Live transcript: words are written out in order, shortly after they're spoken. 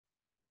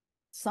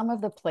Some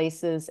of the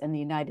places in the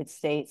United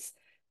States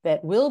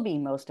that will be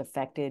most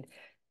affected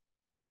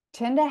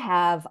tend to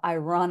have,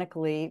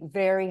 ironically,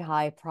 very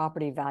high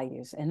property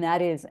values, and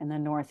that is in the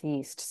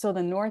Northeast. So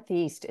the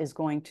Northeast is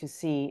going to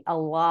see a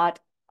lot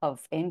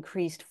of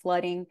increased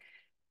flooding.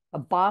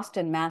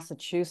 Boston,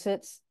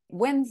 Massachusetts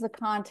wins the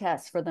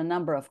contest for the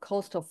number of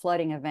coastal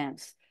flooding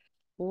events.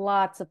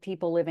 Lots of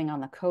people living on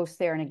the coast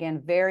there, and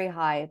again, very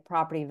high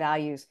property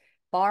values.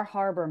 Bar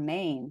Harbor,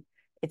 Maine,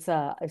 it's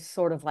a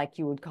sort of like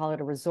you would call it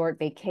a resort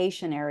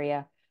vacation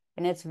area,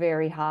 and it's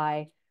very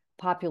high.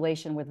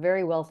 Population with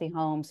very wealthy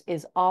homes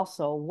is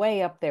also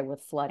way up there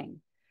with flooding.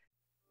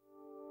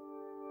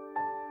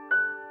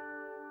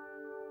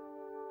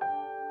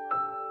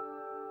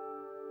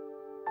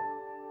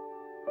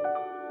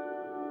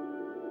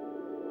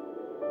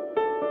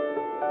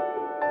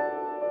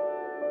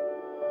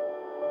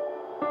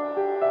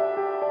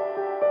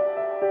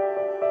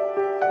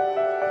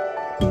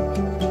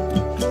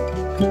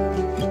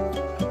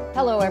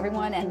 Hello,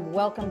 everyone, and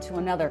welcome to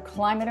another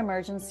Climate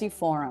Emergency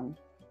Forum.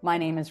 My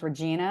name is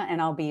Regina,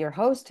 and I'll be your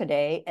host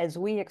today as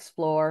we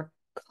explore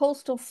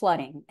coastal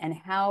flooding and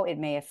how it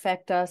may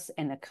affect us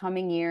in the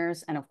coming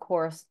years and, of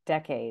course,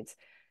 decades.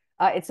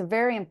 It's a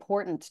very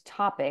important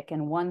topic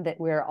and one that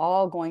we're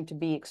all going to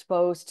be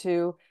exposed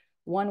to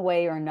one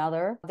way or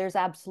another. There's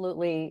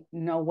absolutely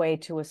no way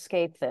to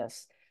escape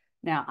this.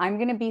 Now, I'm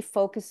going to be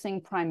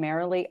focusing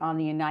primarily on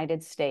the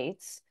United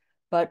States,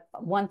 but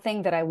one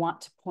thing that I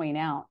want to point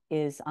out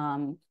is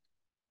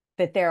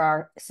that there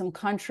are some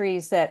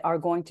countries that are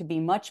going to be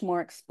much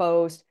more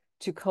exposed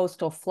to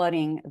coastal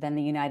flooding than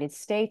the United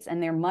States,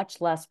 and they're much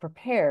less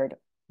prepared.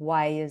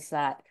 Why is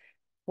that?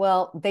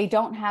 Well, they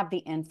don't have the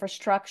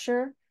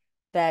infrastructure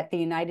that the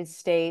United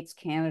States,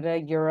 Canada,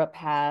 Europe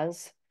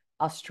has,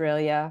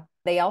 Australia.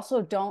 They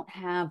also don't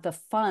have the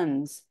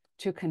funds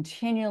to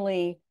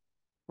continually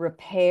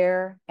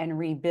repair and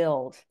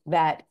rebuild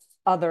that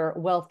other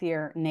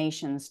wealthier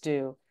nations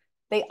do.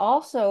 They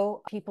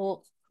also,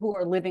 people who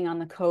are living on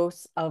the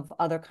coasts of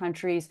other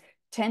countries,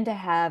 tend to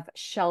have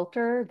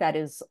shelter that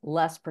is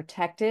less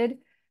protected.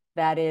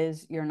 That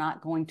is, you're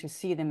not going to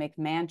see the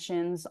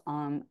McMansions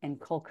in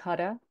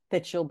Kolkata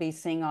that you'll be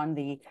seeing on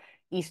the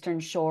eastern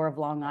shore of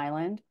Long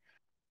Island.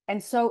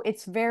 And so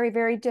it's very,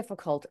 very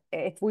difficult.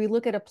 If we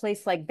look at a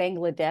place like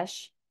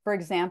Bangladesh, for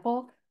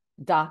example,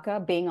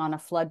 Dhaka being on a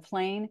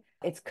floodplain,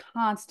 it's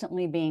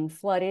constantly being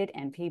flooded,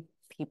 and people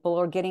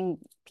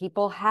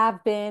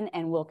have been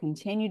and will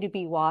continue to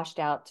be washed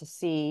out to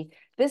sea.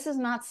 This is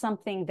not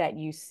something that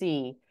you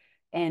see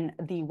in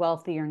the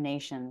wealthier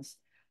nations.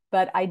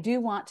 But I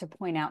do want to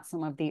point out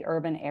some of the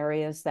urban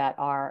areas that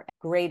are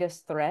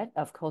greatest threat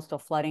of coastal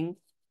flooding.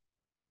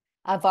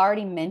 I've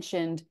already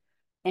mentioned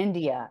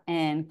India,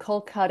 and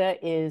Kolkata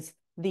is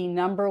the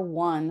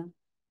 #1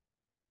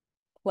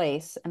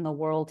 place in the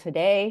world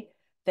today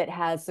that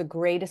has the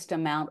greatest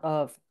amount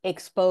of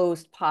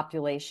exposed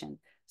population.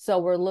 So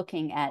we're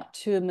looking at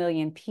 2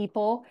 million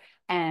people.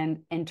 And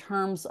in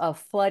terms of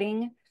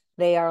flooding,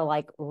 they are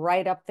like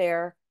right up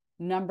there,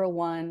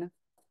 #1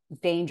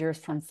 dangers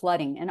from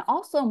flooding. And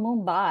also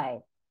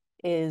Mumbai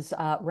is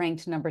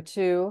ranked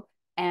 #2.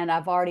 And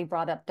I've already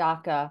brought up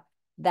Dhaka.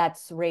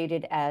 That's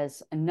rated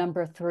as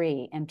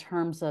 #3 in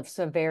terms of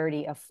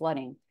severity of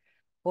flooding.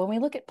 When we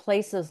look at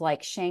places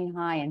like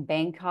Shanghai and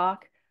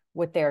Bangkok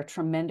with their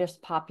tremendous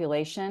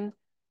population,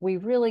 we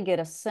really get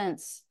a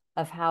sense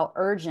of how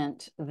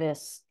urgent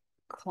this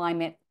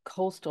climate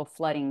coastal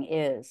flooding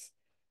is.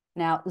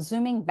 Now,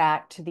 zooming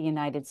back to the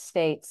United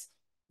States,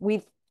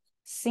 we've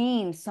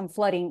seen some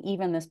flooding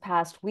even this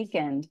past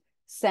weekend.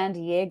 San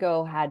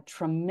Diego had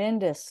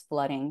tremendous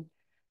flooding,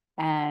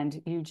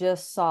 and you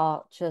just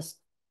saw just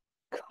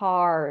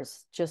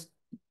cars just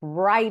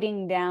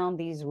riding down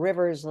these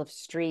rivers of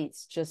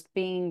streets, just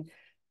being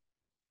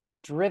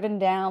driven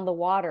down the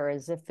water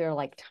as if they're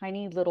like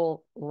tiny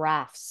little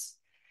rafts.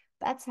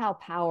 That's how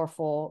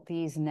powerful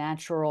these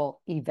natural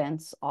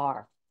events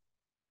are.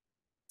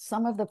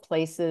 Some of the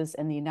places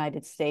in the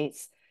United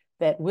States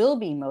that will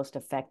be most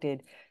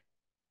affected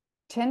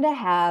tend to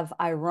have,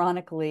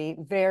 ironically,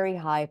 very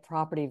high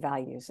property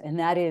values, and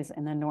that is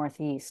in the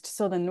Northeast.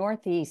 So the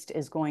Northeast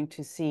is going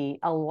to see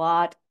a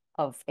lot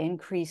of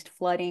increased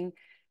flooding,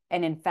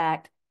 and in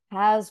fact,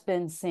 has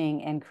been seeing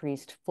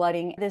increased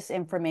flooding. This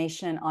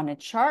information on a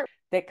chart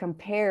that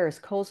compares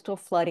coastal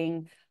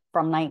flooding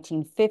from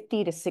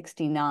 1950 to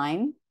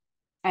 69,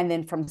 and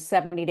then from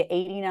 70 to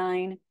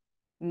 89,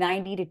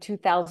 90 to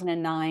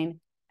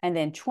 2009, and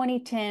then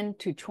 2010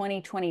 to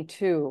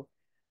 2022.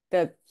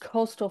 The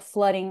coastal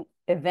flooding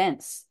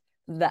events,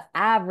 the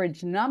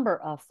average number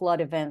of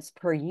flood events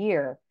per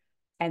year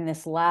in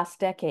this last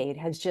decade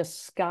has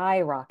just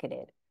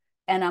skyrocketed.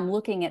 And I'm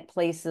looking at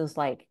places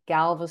like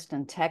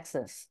Galveston,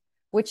 Texas,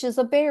 which is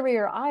a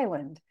barrier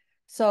island.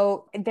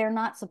 So they're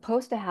not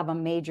supposed to have a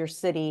major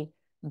city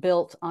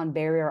built on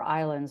barrier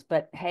islands,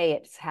 but hey,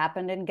 it's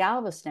happened in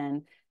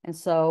Galveston. And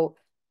so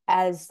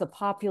as the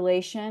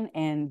population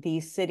in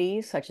these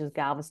cities, such as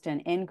Galveston,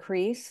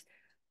 increase,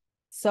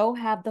 so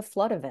have the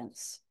flood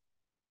events.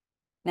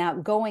 Now,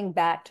 going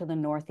back to the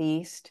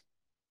Northeast,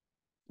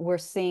 we're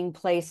seeing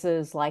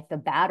places like the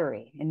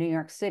Battery in New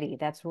York City.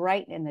 That's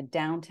right in the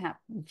downtown,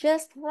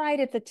 just right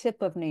at the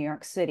tip of New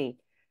York City.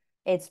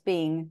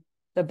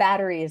 The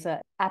Battery is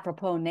a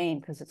apropos name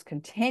because it's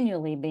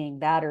continually being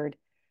battered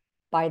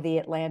by the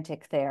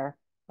Atlantic there.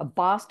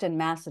 Boston,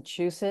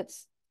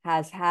 Massachusetts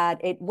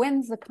it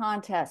wins the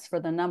contest for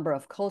the number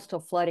of coastal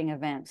flooding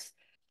events.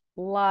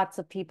 Lots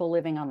of people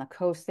living on the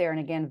coast there, and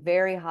again,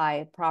 very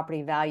high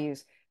property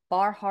values.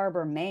 Bar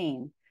Harbor,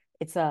 Maine,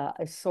 it's a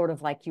sort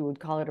of like you would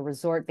call it a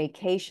resort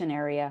vacation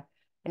area,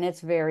 and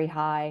it's very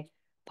high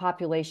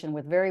population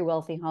with very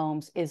wealthy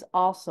homes is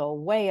also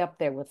way up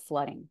there with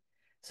flooding.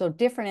 So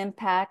different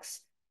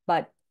impacts,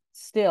 but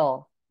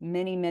still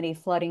many, many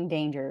flooding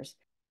dangers.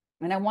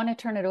 And I want to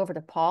turn it over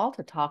to Paul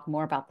to talk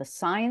more about the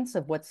science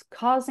of what's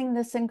causing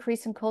this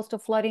increase in coastal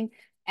flooding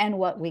and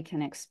what we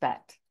can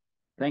expect.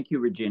 Thank you,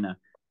 Regina.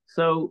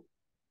 So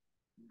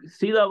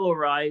sea level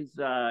rise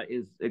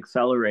is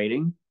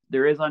accelerating.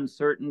 There is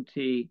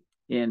uncertainty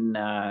in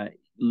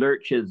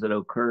lurches that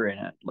occur in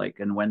it, like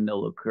and when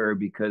they'll occur,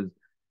 because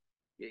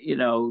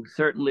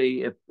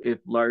certainly if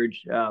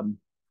large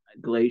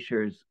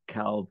glaciers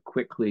calve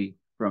quickly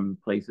from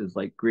places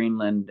like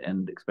Greenland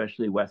and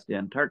especially West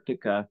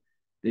Antarctica,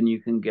 then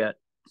you can get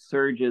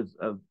surges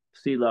of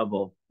sea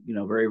level,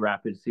 very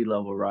rapid sea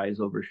level rise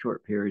over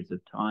short periods of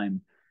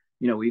time.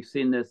 We've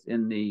seen this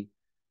in the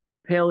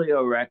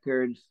paleo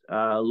records,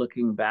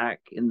 looking back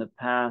in the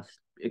past,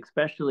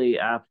 especially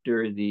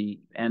after the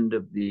end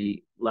of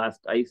the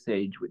last ice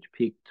age, which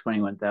peaked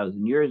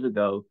 21,000 years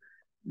ago.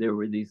 There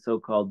were these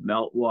so-called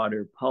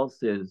meltwater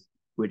pulses,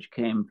 which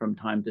came from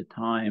time to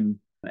time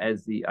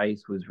as the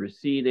ice was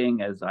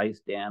receding, as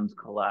ice dams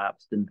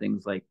collapsed and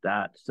things like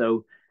that.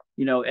 So,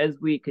 as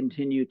we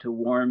continue to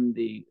warm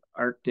the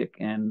Arctic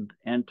and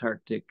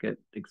Antarctic at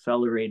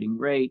accelerating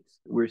rates,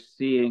 we're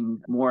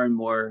seeing more and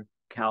more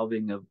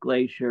calving of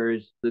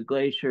glaciers. The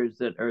glaciers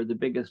that are the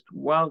biggest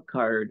wild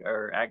card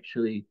are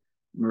actually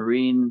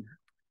marine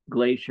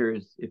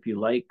glaciers, if you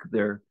like.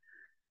 They're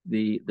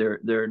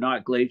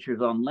not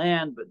glaciers on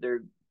land, but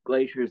they're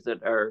glaciers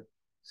that are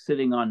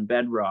sitting on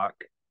bedrock,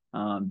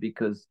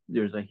 because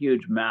there's a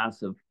huge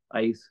mass of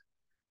ice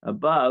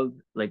above,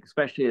 like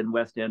especially in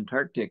West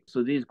Antarctic.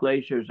 So these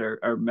glaciers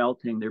are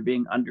melting. They're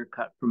being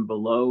undercut from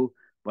below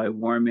by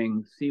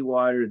warming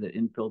seawater that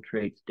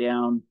infiltrates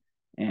down.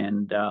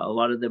 And a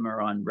lot of them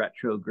are on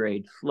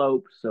retrograde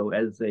slopes. So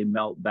as they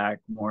melt back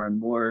more and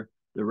more,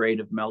 the rate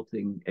of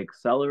melting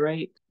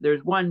accelerates.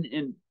 There's one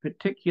in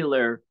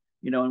particular,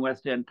 in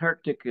West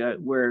Antarctica,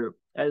 where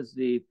as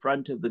the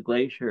front of the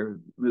glacier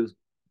moves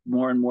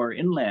more and more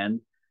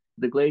inland,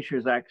 the glacier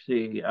is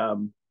actually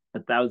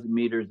 1,000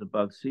 meters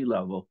above sea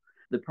level.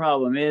 The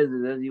problem is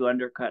as you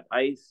undercut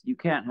ice, you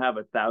can't have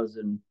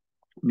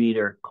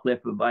 1,000-meter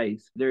cliff of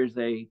ice. There's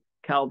a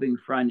calving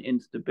front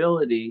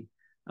instability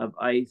of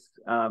ice.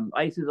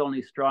 Ice is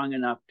only strong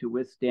enough to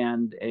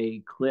withstand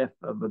a cliff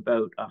of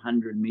about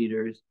 100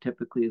 meters,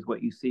 typically is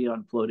what you see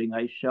on floating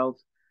ice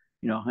shelves.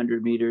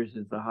 100 meters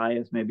is the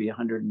highest, maybe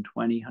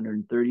 120,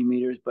 130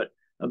 meters. But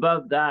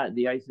above that,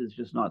 the ice is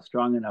just not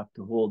strong enough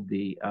to hold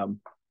the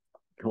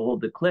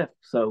cliff.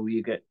 So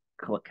you get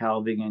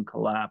calving and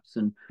collapse,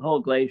 and whole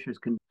glaciers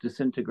can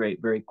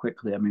disintegrate very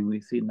quickly. I mean,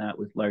 we've seen that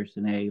with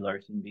Larsen A,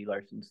 Larsen B,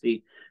 Larsen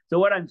C. So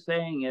what I'm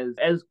saying is,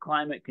 as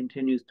climate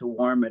continues to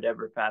warm at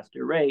ever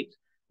faster rates,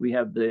 we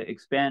have the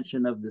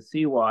expansion of the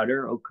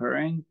seawater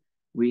occurring.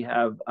 We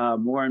have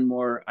more and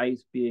more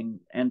ice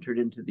being entered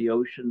into the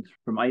oceans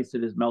from ice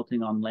that is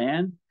melting on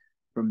land,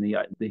 from the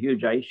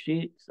huge ice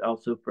sheets,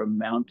 also from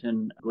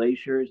mountain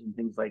glaciers and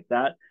things like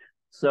that.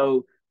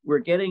 So we're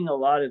getting a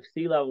lot of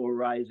sea level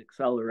rise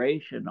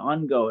acceleration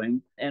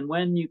ongoing. And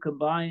when you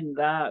combine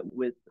that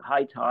with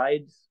high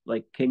tides,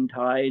 like king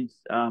tides,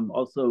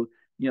 also,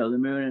 the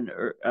moon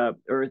and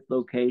earth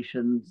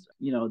locations,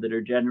 that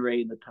are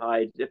generating the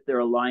tides, if they're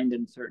aligned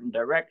in certain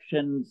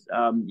directions,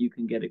 you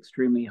can get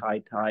extremely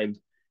high tides.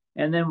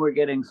 And then we're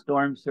getting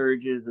storm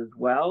surges as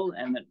well.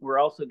 And we're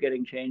also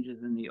getting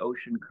changes in the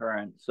ocean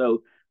current.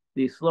 So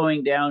the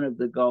slowing down of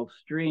the Gulf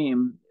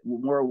Stream,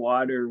 more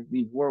water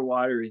means more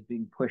water is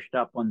being pushed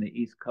up on the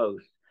East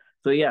Coast.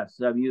 So yes,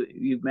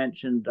 you've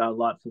mentioned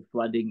lots of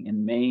flooding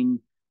in Maine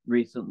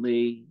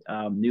recently,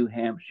 New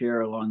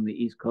Hampshire along the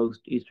East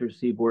Coast, eastern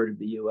seaboard of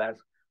the U.S.,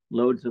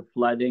 loads of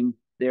flooding.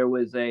 There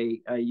was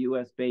a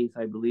U.S. base,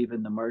 I believe,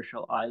 in the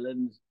Marshall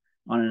Islands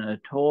on an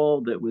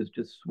atoll that was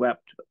just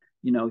swept,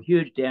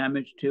 huge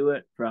damage to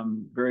it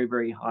from very,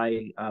 very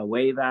high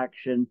wave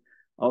action.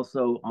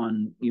 Also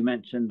you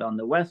mentioned on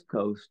the West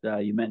Coast,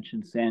 you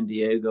mentioned San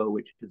Diego,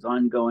 which is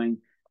ongoing.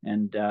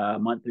 And a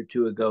month or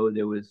two ago,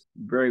 there was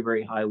very,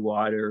 very high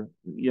water,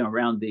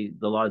 around the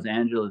Los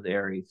Angeles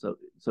area.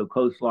 So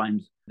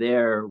coastlines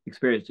there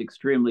experienced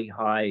extremely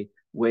high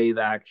wave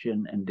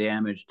action and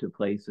damage to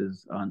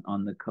places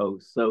on the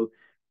coast. So,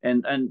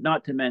 and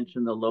not to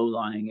mention the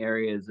low-lying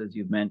areas, as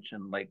you've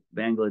mentioned, like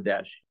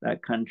Bangladesh.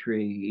 That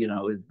country,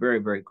 is very,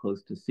 very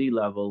close to sea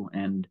level,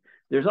 and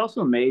There's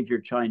also major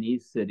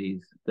Chinese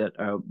cities that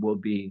will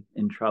be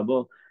in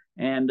trouble.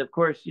 And of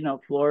course,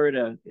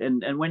 Florida,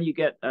 and when you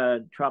get a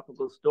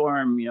tropical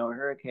storm, a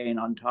hurricane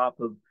on top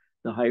of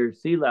the higher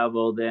sea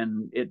level,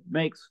 then it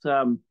makes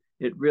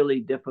it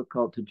really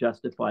difficult to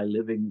justify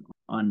living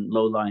on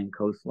low-lying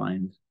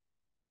coastlines.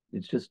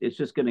 It's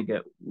just going to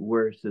get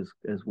worse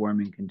as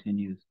warming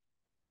continues.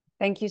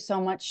 Thank you so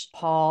much,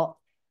 Paul.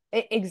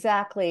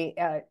 Exactly.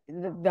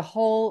 The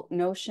whole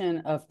notion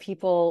of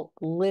people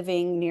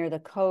living near the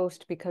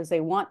coast because they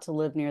want to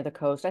live near the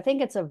coast. I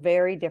think it's a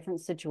very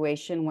different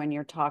situation when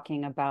you're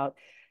talking about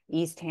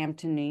East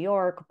Hampton, New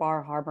York,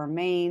 Bar Harbor,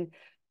 Maine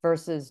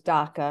versus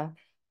Dhaka.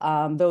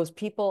 Those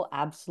people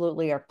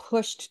absolutely are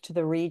pushed to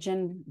the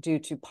region due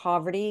to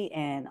poverty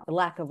and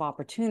lack of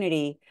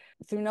opportunity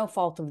through no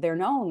fault of their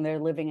own. They're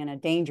living in a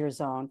danger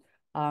zone.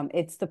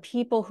 It's the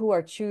people who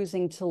are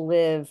choosing to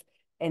live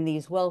in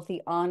these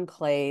wealthy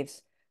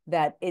enclaves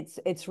that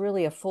it's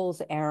really a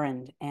fool's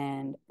errand.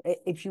 And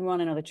if you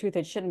want to know the truth,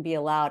 it shouldn't be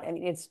allowed. I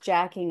mean, it's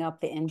jacking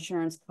up the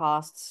insurance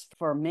costs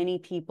for many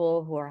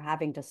people who are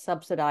having to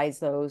subsidize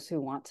those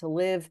who want to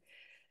live,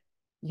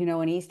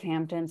 in East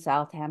Hampton,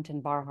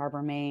 Southampton, Bar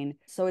Harbor, Maine.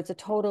 So it's a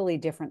totally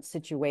different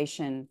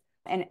situation.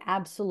 And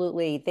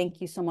absolutely, thank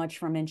you so much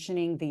for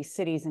mentioning the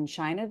cities in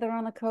China that are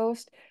on the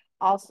coast,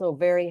 also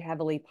very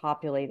heavily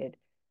populated.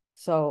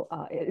 So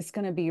it's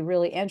going to be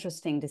really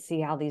interesting to see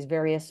how these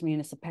various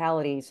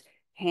municipalities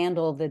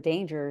handle the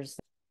dangers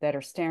that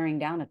are staring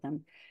down at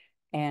them.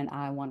 And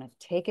I want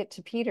to take it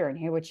to Peter and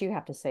hear what you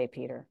have to say,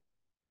 Peter.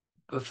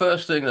 The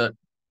first thing that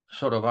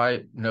sort of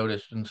I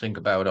noticed and think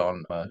about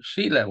on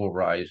sea level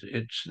rise,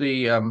 it's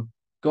the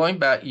going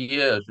back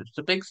years, it's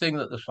the big thing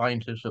that the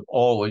scientists have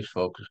always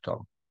focused on.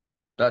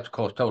 That's, of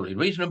course, totally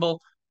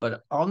reasonable.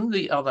 But on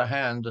the other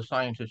hand, the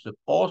scientists have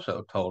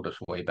also told us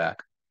way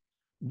back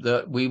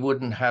that we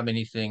wouldn't have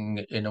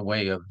anything in a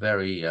way of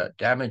very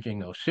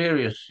damaging or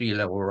serious sea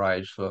level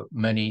rise for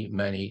many,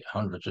 many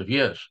hundreds of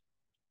years.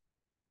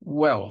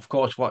 Well, of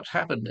course, what's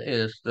happened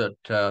is that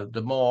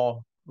the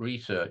more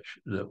research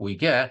that we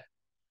get,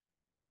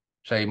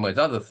 same with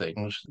other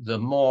things, the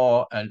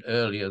more and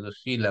earlier the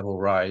sea level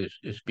rise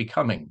is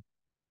becoming.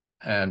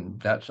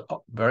 And that's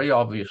very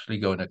obviously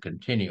going to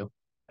continue.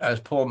 As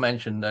Paul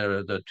mentioned, there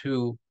are the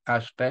two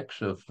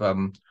aspects of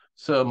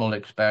thermal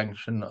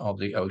expansion of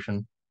the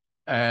ocean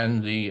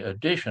and the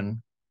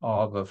addition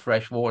of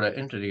fresh water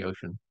into the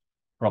ocean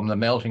from the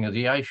melting of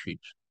the ice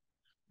sheets.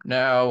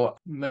 Now,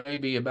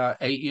 maybe about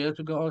 8 years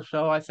ago or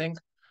so, I think,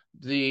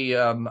 the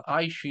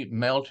ice sheet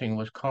melting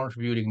was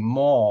contributing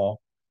more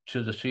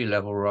to the sea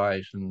level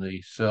rise than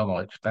the thermal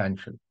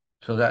expansion.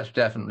 So that's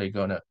definitely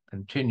going to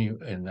continue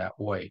in that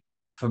way.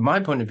 From my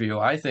point of view,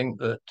 I think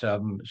that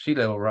sea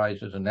level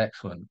rise is an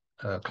excellent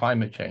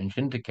climate change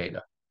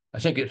indicator. I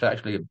think it's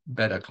actually a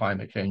better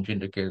climate change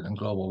indicator than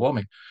global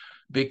warming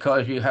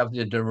because you have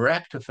the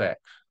direct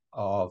effects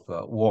of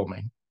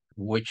warming,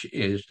 which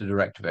is the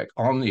direct effect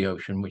on the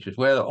ocean, which is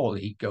where all the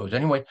heat goes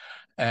anyway.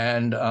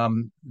 And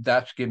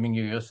that's giving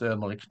you your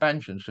thermal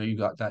expansion. So you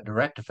got that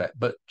direct effect.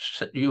 But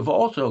you've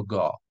also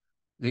got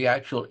the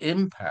actual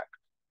impact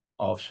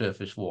of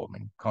surface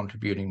warming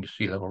contributing to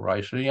sea level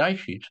rise to the ice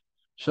sheets.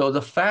 So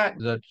the fact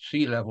that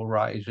sea level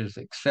rise is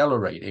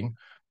accelerating,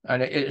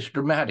 and it's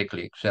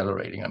dramatically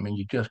accelerating, I mean,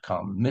 you just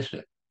can't miss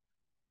it.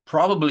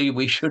 Probably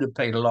we should have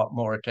paid a lot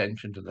more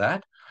attention to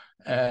that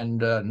and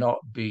not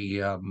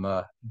be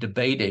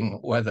debating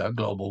whether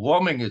global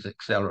warming is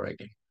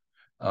accelerating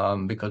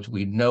because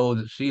we know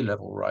that sea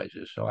level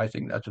rises. So I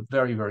think that's a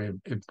very, very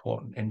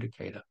important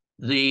indicator.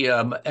 The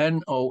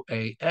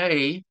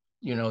NOAA,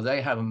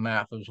 they have a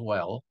map as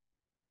well.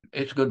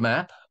 It's a good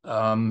map.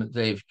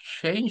 They've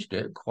changed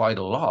it quite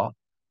a lot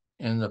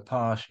in the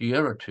past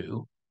year or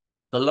two.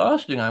 The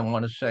last thing I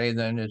want to say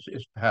then is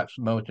perhaps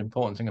the most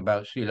important thing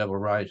about sea level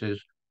rise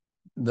is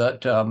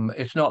that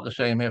it's not the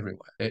same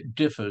everywhere. It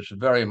differs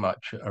very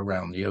much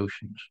around the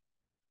oceans.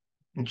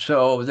 And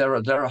so there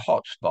are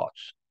hot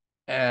spots.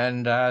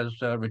 And as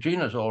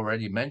Regina's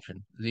already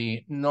mentioned,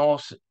 the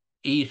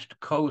northeast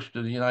coast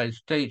of the United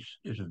States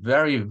is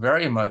very,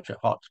 very much a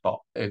hot spot.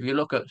 If you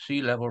look at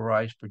sea level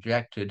rise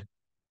projected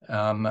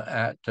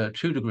at 2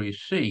 degrees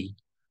C,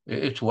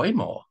 it's way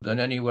more than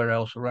anywhere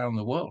else around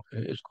the world.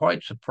 It's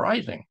quite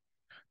surprising.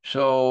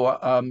 So,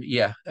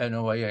 yeah,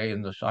 NOAA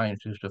and the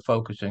scientists are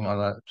focusing on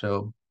that.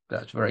 So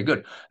that's very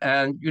good.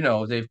 And,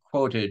 they've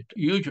quoted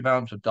huge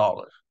amounts of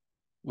dollars,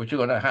 which are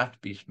going to have to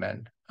be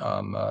spent.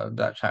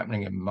 That's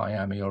happening in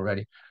Miami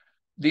already.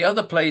 The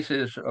other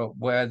places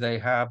where they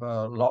have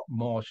a lot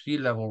more sea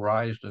level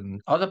rise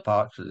than other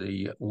parts of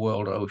the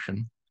world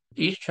ocean,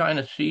 East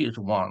China Sea is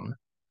one.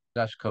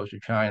 That's the coast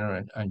of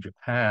China and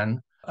Japan.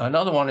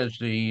 Another one is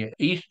the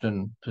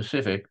Eastern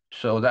Pacific.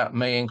 So that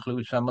may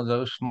include some of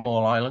those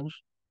small islands.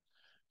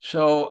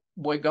 So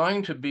we're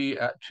going to be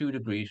at 2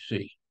 degrees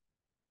C.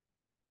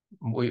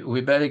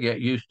 We better get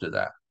used to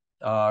that.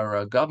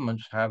 Our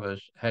governments have us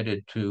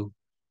headed to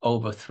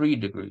over 3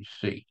 degrees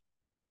C.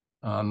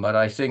 But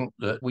I think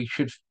that we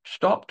should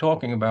stop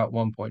talking about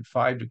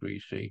 1.5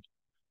 degrees C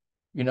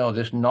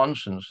this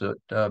nonsense that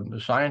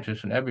the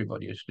scientists and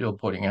everybody is still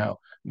putting out.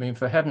 I mean,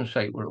 for heaven's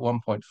sake, we're at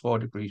 1.4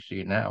 degrees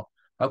C now.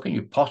 How can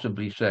you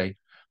possibly say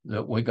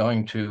that we're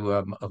going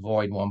to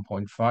avoid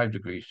 1.5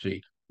 degrees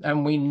C?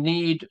 And we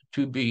need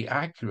to be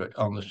accurate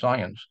on the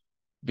science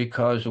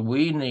because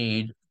we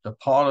need the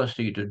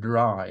policy to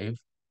drive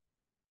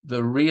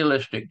the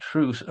realistic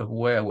truth of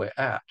where we're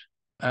at.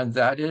 And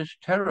that is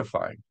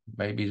terrifying.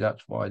 Maybe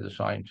that's why the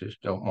scientists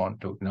don't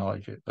want to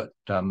acknowledge it.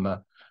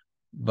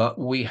 But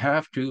we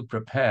have to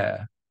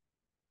prepare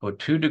for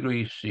 2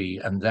 degrees C,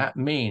 and that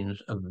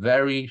means a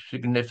very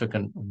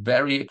significant,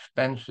 very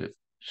expensive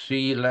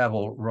sea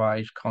level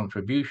rise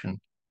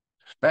contribution,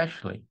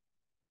 especially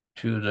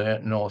to the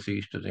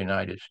northeast of the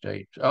United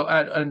States. Oh,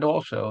 and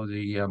also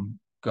the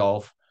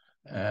Gulf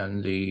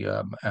and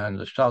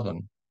the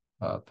southern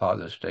part of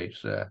the states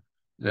there.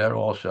 They're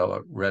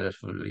also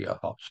relatively a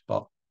hot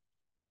spot.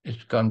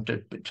 It's going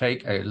to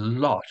take a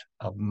lot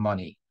of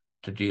money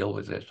to deal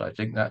with this. I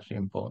think that's the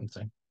important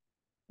thing.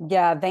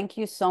 Yeah, thank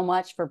you so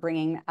much for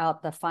bringing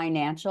out the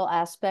financial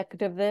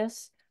aspect of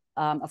this.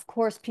 Of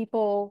course,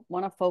 people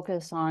want to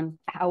focus on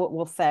how it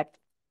will affect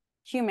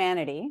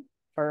humanity,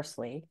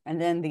 firstly,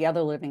 and then the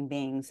other living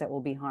beings that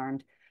will be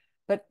harmed.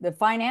 But the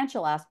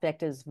financial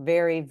aspect is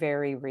very,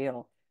 very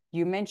real.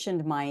 You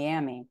mentioned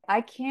Miami.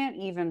 I can't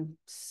even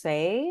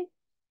say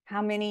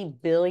how many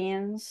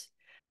billions.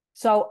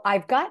 So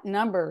I've got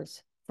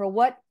numbers for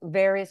what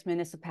various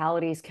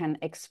municipalities can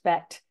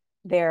expect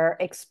their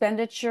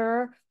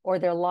expenditure or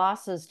their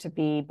losses to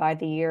be by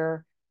the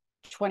year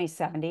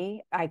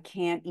 2070. I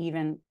can't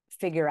even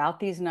figure out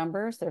these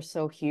numbers. They're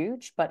so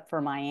huge. But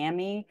for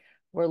Miami,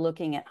 we're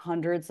looking at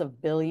hundreds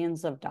of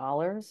billions of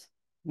dollars,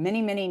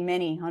 many, many,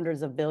 many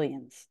hundreds of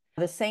billions.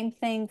 The same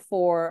thing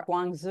for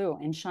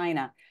Guangzhou in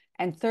China.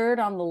 And third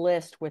on the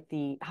list with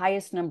the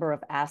highest number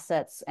of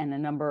assets and the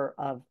number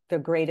of the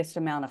greatest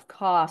amount of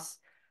costs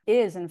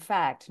is, in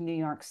fact, New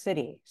York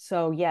City.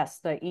 So yes,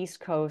 the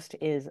East Coast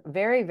is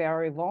very,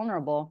 very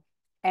vulnerable.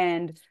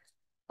 And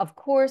of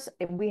course,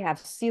 we have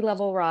sea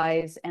level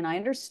rise, and I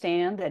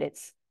understand that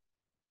it's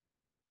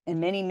in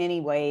many,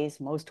 many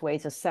ways, most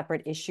ways, a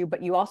separate issue,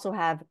 but you also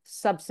have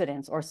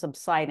subsidence or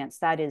subsidence,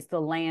 that is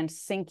the land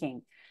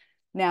sinking.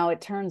 Now,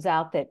 it turns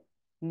out that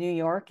New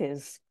York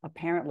is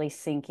apparently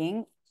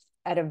sinking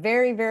at a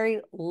very,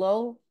 very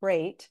low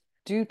rate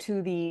due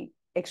to the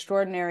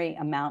extraordinary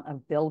amount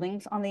of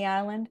buildings on the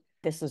island.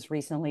 This has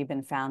recently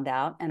been found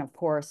out. And of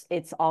course,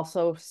 it's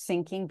also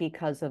sinking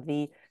because of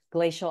the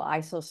glacial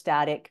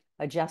isostatic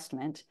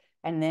adjustment.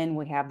 And then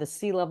we have the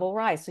sea level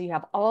rise. So you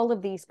have all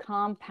of these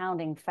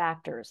compounding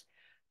factors.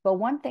 But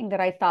one thing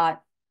that I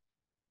thought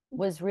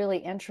was really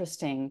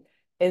interesting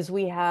is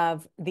we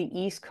have the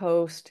East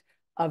Coast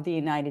of the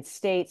United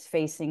States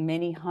facing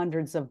many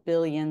hundreds of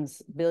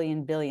billions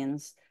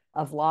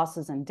of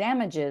losses and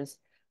damages.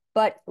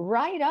 But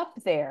right up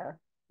there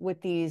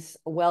with these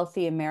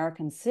wealthy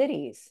American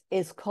cities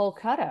is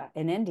Kolkata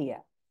in India.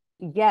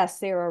 Yes,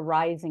 they're a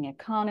rising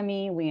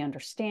economy. We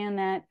understand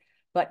that.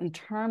 But in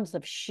terms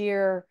of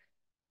sheer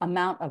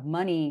amount of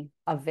money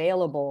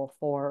available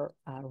for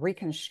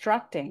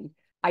reconstructing,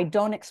 I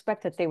don't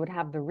expect that they would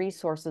have the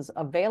resources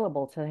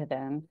available to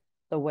them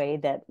the way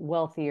that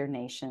wealthier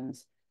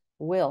nations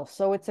will.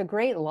 So it's a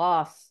great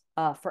loss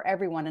for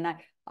everyone. And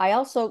I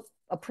also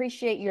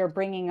appreciate your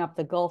bringing up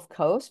the Gulf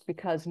Coast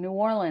because New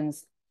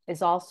Orleans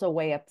is also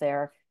way up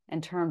there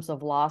in terms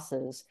of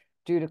losses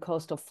due to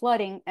coastal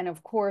flooding. And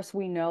of course,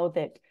 we know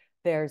that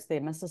there's the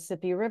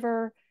Mississippi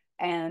River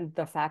and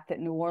the fact that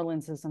New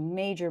Orleans is a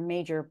major,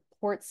 major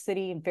port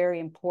city, very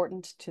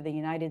important to the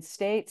United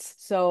States.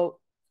 So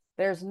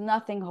there's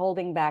nothing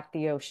holding back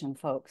the ocean,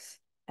 folks.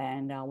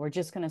 And we're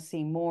just going to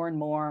see more and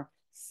more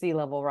sea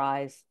level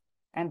rise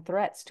and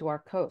threats to our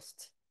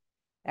coasts.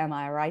 Am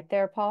I right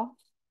there, Paul?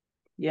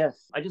 Yes,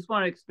 I just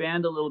want to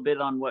expand a little bit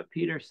on what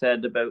Peter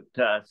said about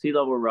sea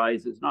level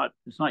rise. It's not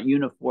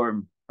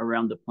uniform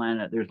around the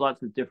planet. There's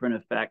lots of different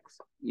effects.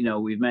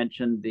 We've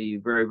mentioned the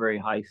very, very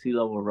high sea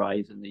level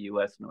rise in the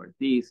U.S.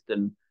 Northeast,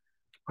 and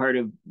part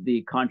of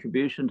the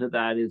contribution to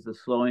that is the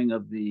slowing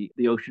of the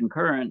ocean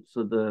current,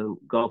 so the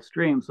Gulf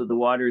Stream, so the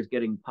water is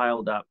getting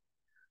piled up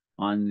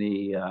on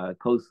the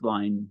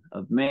coastline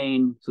of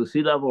Maine. So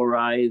sea level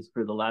rise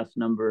for the last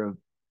number of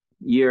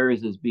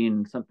years has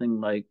been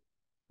something like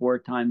 4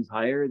 times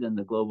higher than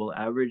the global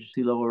average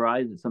sea level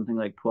rise. It's something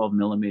like 12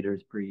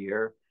 millimeters per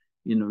year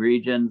in the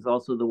regions.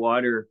 Also, the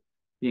water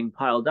being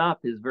piled up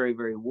is very,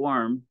 very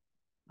warm.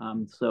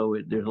 So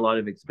there's a lot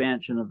of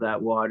expansion of that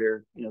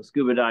water.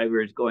 Scuba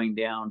divers going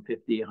down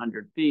 50,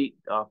 100 feet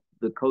off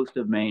the coast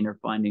of Maine are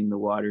finding the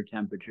water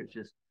temperature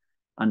just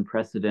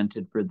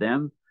unprecedented for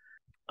them.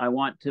 I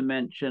want to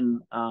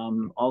mention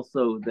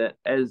also that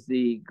as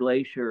the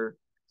glaciers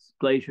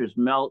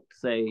melt,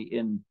 say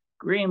in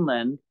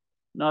Greenland,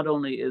 not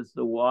only is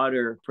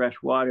the fresh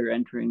water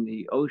entering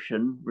the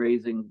ocean,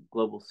 raising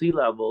global sea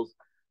levels,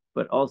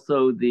 but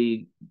also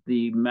the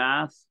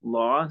mass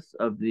loss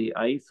of the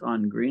ice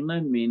on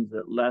Greenland means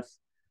that less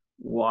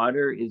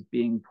water is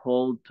being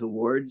pulled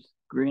towards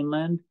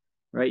Greenland.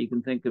 right? You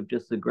can think of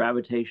just the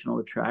gravitational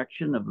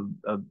attraction of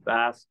a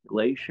vast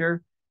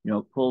glacier.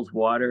 It pulls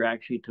water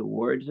actually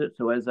towards it.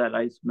 So as that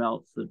ice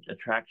melts, the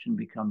attraction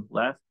becomes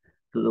less.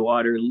 So the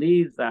water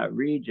leaves that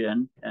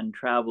region and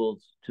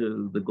travels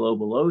to the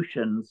global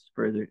oceans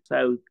further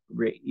south,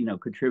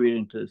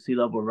 contributing to sea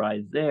level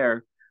rise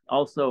there.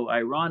 Also,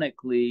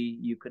 ironically,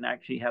 you can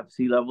actually have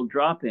sea level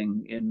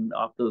dropping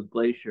off those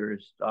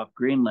glaciers off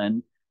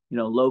Greenland,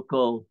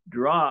 local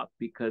drop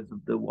because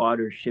of the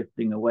water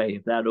shifting away.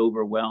 If that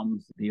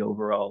overwhelms the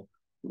overall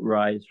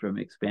rise from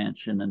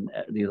expansion and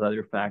these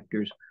other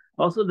factors.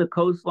 Also, the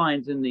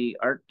coastlines in the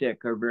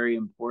Arctic are very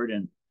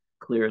important,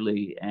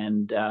 clearly.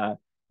 And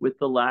with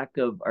the lack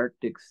of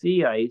Arctic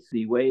sea ice,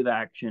 the wave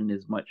action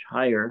is much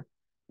higher,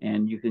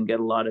 and you can get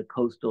a lot of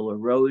coastal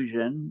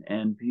erosion.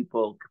 And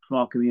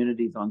small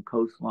communities on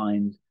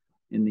coastlines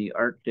in the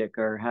Arctic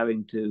are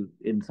having to,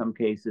 in some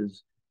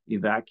cases,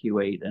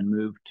 evacuate and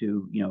move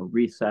to,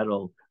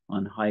 resettle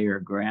on higher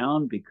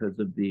ground because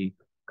of the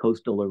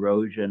coastal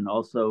erosion.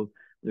 Also,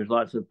 there's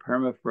lots of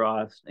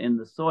permafrost in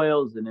the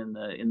soils and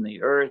in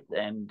the earth,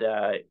 and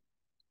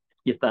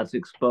if that's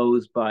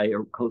exposed by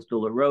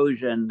coastal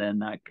erosion, then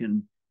that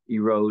can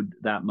erode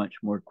that much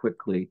more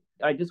quickly.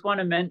 I just want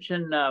to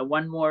mention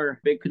one more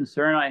big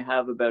concern I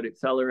have about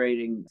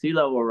accelerating sea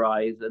level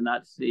rise, and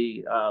that's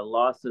the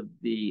loss of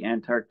the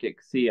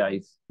Antarctic sea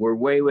ice. We're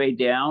way, way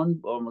down,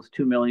 almost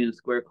 2 million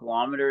square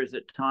kilometers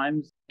at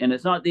times. And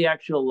it's not the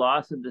actual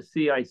loss of the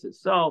sea ice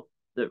itself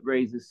that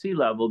raises sea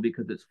level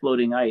because it's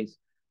floating ice,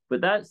 but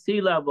that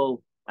sea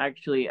level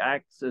actually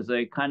acts as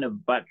a kind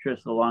of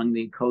buttress along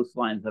the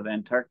coastlines of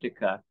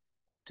Antarctica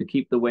to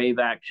keep the wave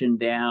action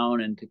down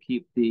and to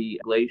keep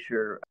the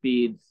glacier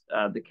speeds,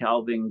 the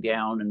calving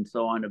down and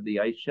so on of the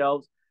ice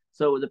shelves.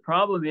 So the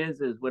problem is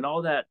when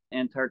all that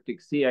Antarctic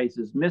sea ice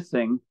is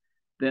missing,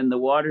 then the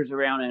waters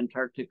around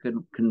Antarctica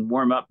can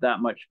warm up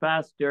that much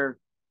faster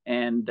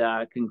and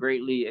can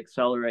greatly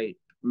accelerate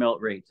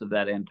melt rates of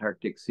that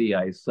Antarctic sea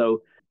ice.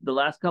 So the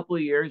last couple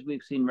of years,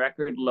 we've seen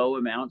record low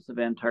amounts of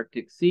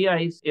Antarctic sea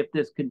ice. If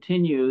this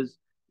continues,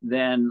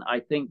 then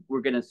I think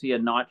we're going to see a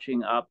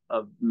notching up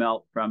of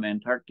melt from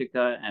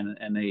Antarctica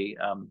and a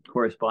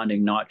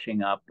corresponding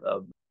notching up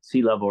of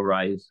sea level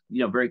rise,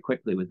 very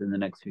quickly within the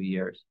next few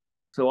years.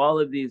 So all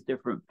of these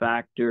different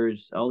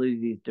factors, all of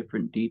these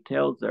different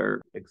details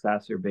are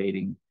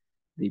exacerbating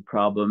the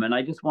problem. And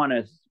I just want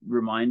to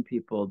remind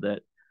people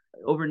that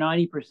over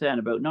 90%,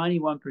 about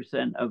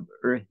 91% of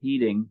Earth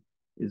heating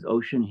is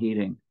ocean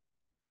heating,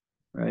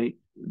 right?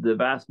 The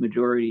vast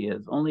majority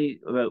is.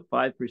 Only about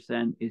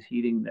 5% is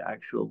heating the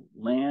actual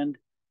land,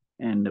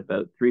 and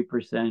about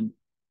 3%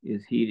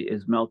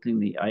 is melting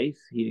the ice,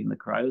 heating the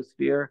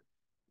cryosphere.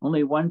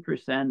 Only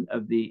 1%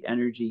 of the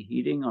energy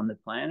heating on the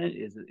planet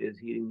is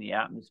heating the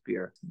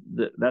atmosphere.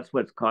 That's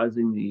what's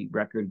causing the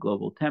record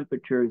global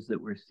temperatures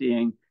that we're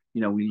seeing.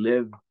 We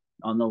live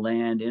on the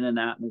land in an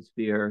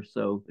atmosphere,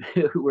 so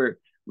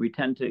we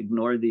tend to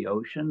ignore the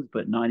oceans,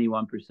 but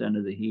 91%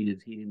 of the heat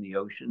is heating the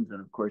oceans,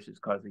 and of course, it's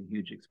causing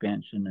huge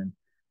expansion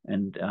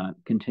and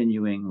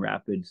continuing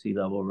rapid sea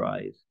level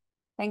rise.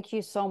 Thank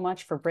you so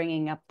much for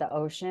bringing up the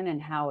ocean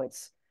and how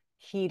it's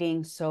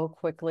heating so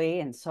quickly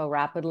and so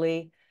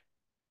rapidly.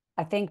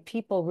 I think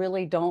people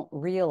really don't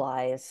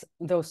realize,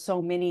 though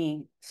so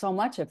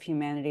much of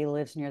humanity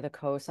lives near the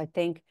coast, I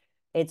think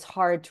it's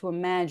hard to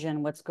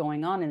imagine what's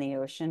going on in the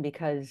ocean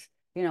because,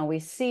 we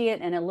see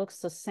it and it looks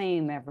the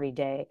same every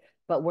day,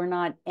 but we're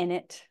not in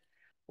it.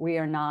 We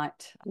are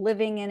not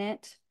living in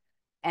it.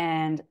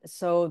 And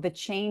so the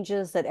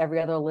changes that every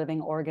other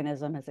living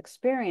organism is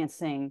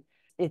experiencing,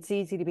 it's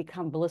easy to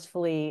become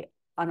blissfully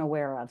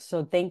unaware of.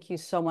 So thank you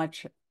so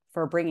much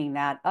for bringing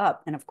that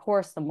up. And of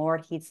course, the more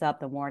it heats up,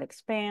 the more it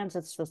expands.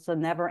 It's just a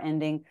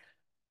never-ending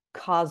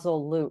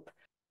causal loop.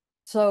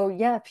 So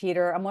yeah,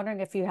 Peter, I'm wondering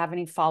if you have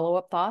any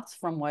follow-up thoughts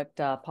from what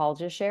Paul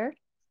just shared.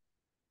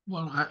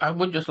 Well, I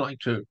would just like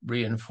to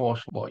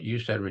reinforce what you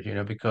said,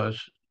 Regina,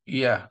 because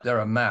yeah, there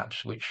are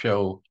maps which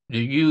show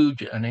the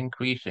huge and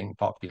increasing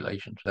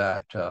populations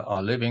that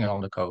are living on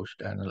the coast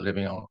and are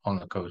living on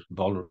the coast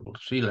vulnerable to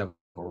sea level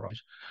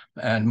rise.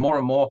 And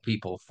more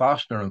people,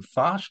 faster and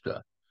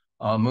faster,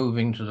 are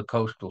moving to the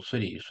coastal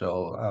cities.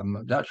 So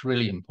that's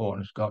really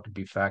important. It's got to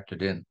be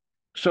factored in.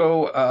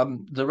 So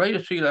the rate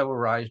of sea level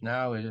rise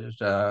now is,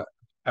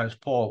 as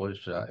Paul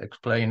was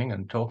explaining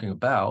and talking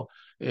about,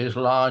 is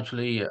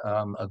largely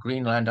a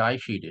Greenland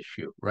ice sheet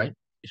issue, right?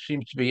 It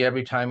seems to be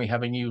every time we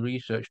have a new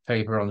research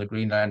paper on the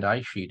Greenland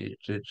ice sheet,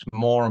 it's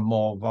more and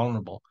more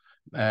vulnerable,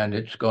 and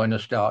it's going to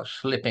start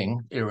slipping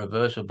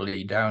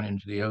irreversibly down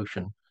into the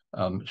ocean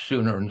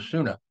sooner and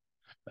sooner.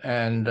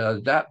 And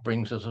that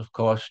brings us, of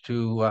course,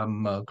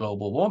 to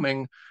global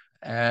warming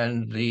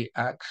and the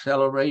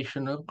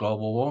acceleration of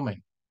global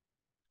warming.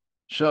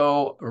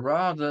 So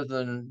rather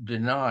than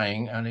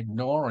denying and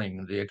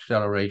ignoring the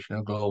acceleration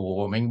of global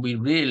warming, we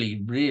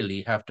really,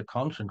 really have to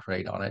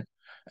concentrate on it.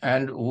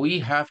 And we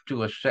have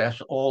to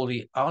assess all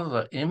the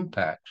other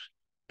impacts,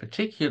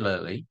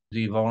 particularly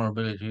the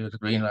vulnerability of the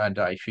Greenland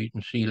ice sheet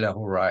and sea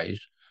level rise.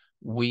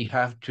 We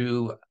have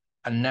to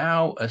and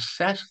now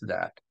assess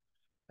that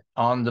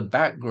on the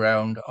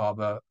background of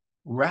a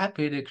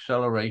rapid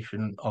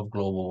acceleration of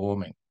global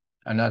warming.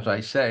 And as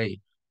I say,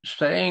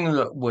 saying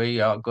that we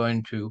are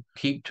going to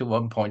keep to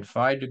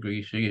 1.5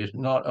 degrees C is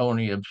not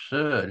only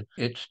absurd,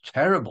 it's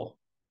terrible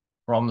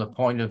from the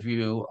point of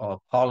view of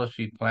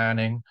policy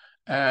planning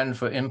and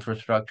for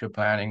infrastructure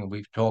planning.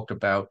 We've talked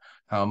about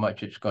how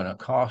much it's going to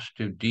cost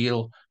to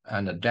deal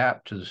and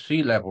adapt to the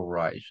sea level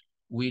rise.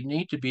 We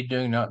need to be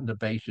doing that on the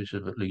basis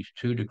of at least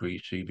 2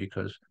 degrees C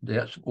because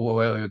that's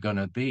where we're going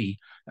to be.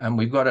 And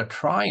we've got to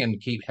try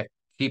and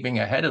keeping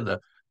ahead of the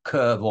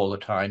curve all the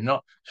time,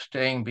 not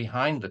staying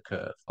behind the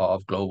curve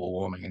of global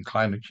warming and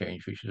climate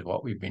change, which is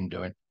what we've been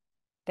doing.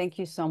 Thank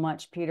you so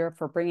much, Peter,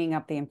 for bringing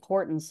up the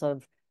importance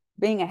of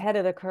being ahead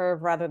of the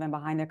curve rather than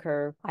behind the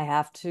curve. I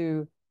have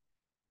to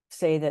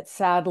say that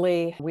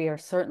sadly, we are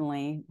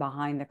certainly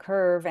behind the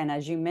curve. And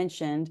as you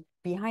mentioned,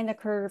 behind the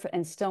curve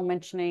and still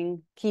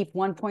mentioning keep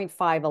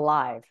 1.5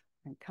 alive.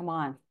 And come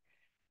on,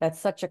 that's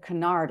such a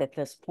canard at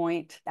this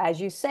point. As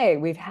you say,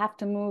 we have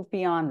to move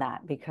beyond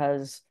that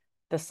because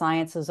the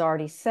science has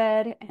already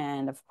said,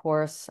 and of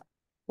course,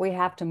 we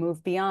have to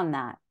move beyond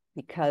that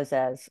because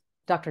as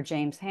Dr.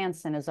 James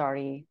Hansen has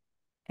already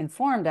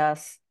informed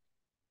us,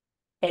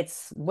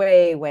 it's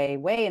way, way,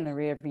 way in the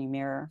rearview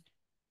mirror.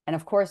 And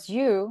of course,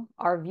 you,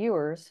 our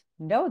viewers,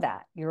 know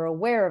that. You're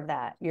aware of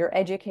that. You're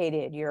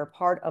educated. You're a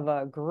part of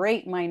a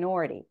great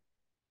minority.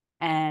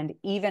 And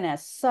even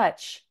as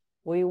such,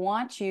 we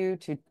want you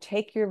to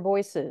take your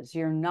voices,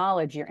 your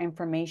knowledge, your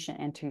information,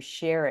 and to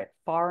share it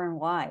far and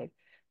wide.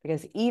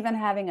 Because even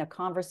having a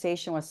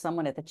conversation with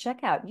someone at the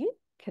checkout, you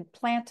could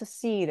plant a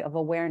seed of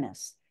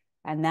awareness,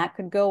 and that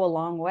could go a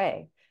long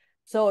way.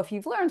 So if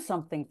you've learned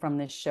something from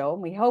this show,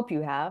 and we hope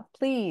you have,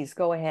 please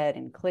go ahead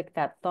and click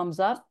that thumbs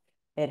up.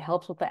 It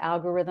helps with the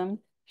algorithm.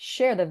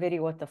 Share the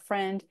video with a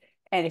friend.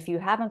 And if you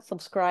haven't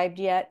subscribed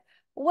yet,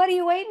 what are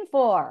you waiting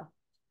for?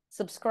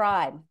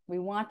 Subscribe. We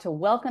want to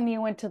welcome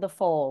you into the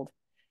fold.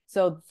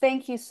 So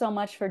thank you so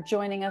much for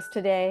joining us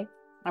today,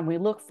 and we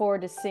look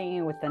forward to seeing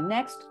you with the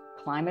next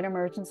Climate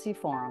Emergency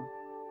Forum.